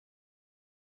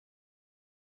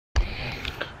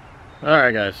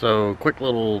Alright guys, so quick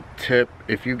little tip.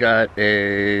 If you got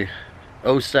a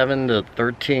 07 to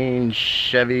 13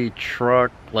 Chevy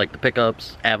truck, like the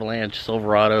pickups, Avalanche,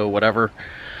 Silverado, whatever,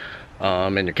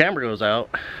 and your camera goes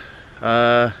out,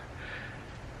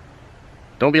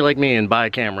 don't be like me and buy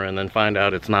a camera and then find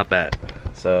out it's not that.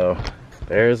 So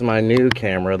there's my new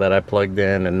camera that I plugged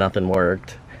in and nothing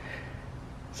worked.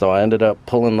 So I ended up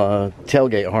pulling the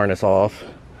tailgate harness off,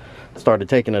 started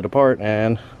taking it apart,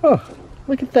 and oh,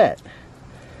 look at that.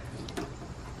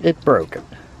 It broke.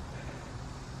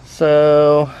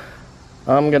 So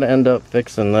I'm gonna end up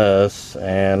fixing this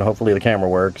and hopefully the camera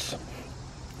works.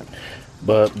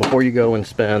 But before you go and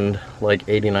spend like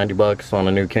 80-90 bucks on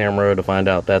a new camera to find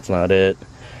out that's not it,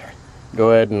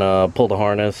 go ahead and pull the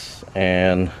harness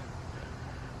and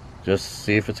just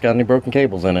see if it's got any broken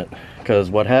cables in it.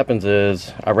 Because what happens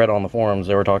is, I read on the forums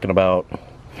they were talking about,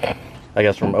 I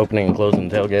guess from opening and closing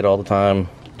the tailgate all the time,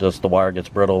 just the wire gets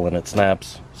brittle and it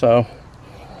snaps. So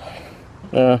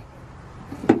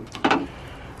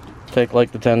take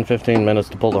like the 10-15 minutes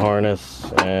to pull the harness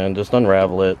and just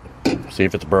unravel it, see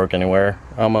if it's broke anywhere.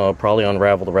 I'm gonna probably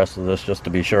unravel the rest of this just to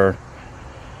be sure,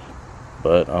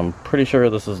 but I'm pretty sure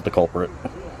this is the culprit.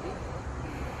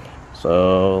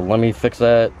 So let me fix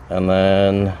that and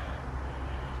then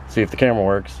see if the camera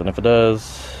works, and if it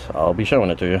does, I'll be showing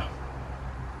it to you.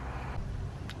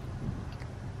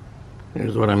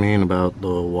 Here's what I mean about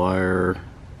the wire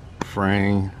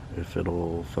fraying. If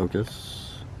it'll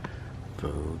focus.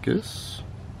 Focus.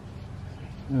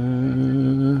 Let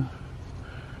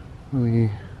me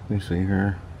see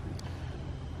here.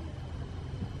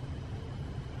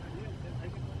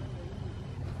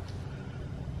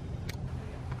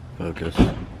 Focus.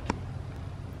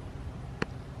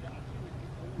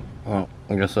 Oh,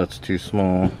 I guess that's too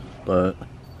small, but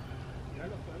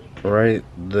right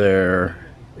there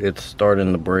it's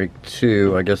starting to break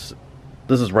too. I guess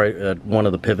this is right at one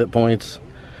of the pivot points,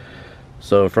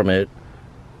 so from it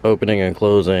opening and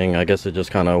closing, I guess it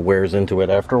just kind of wears into it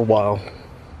after a while.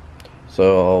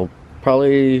 So I'll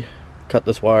probably cut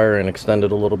this wire and extend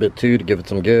it a little bit too to give it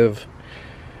some give,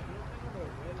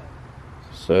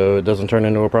 so it doesn't turn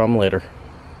into a problem later.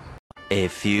 A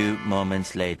few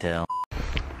moments later.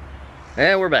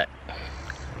 And we're back.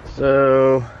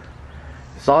 So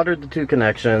soldered the two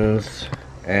connections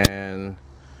and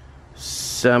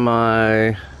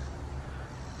semi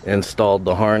installed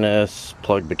the harness,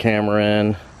 plugged the camera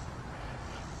in.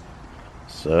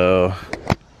 So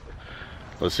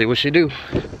let's see what she do.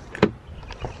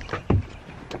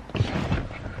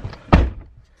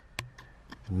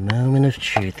 Moment of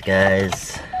truth,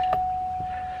 guys.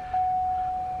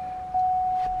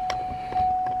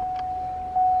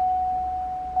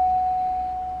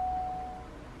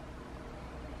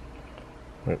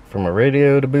 Wait for my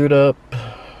radio to boot up.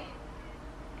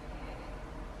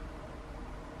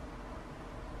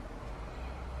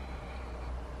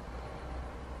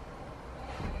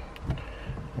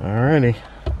 Alrighty,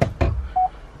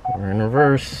 we're in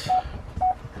reverse,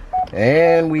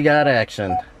 and we got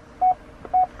action.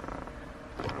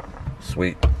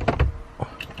 Sweet.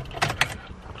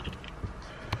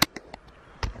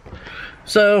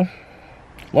 So,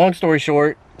 long story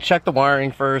short, check the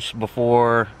wiring first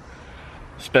before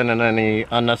spending any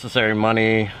unnecessary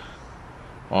money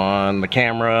on the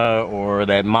camera or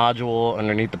that module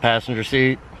underneath the passenger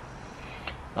seat.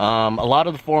 A lot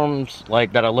of the forums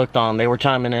like that I looked on, they were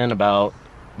chiming in about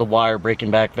the wire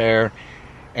breaking back there,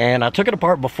 and I took it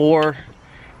apart before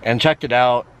and checked it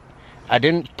out. I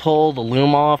didn't pull the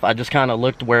loom off, I just kind of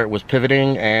looked where it was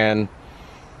pivoting and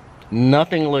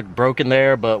nothing looked broken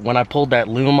there, but when I pulled that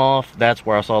loom off, that's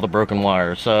where I saw the broken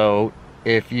wire. So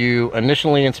if you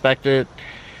initially inspect it,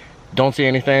 don't see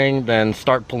anything, then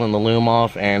start pulling the loom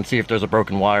off and see if there's a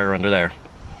broken wire under there.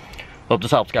 Hope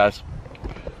this helps, guys.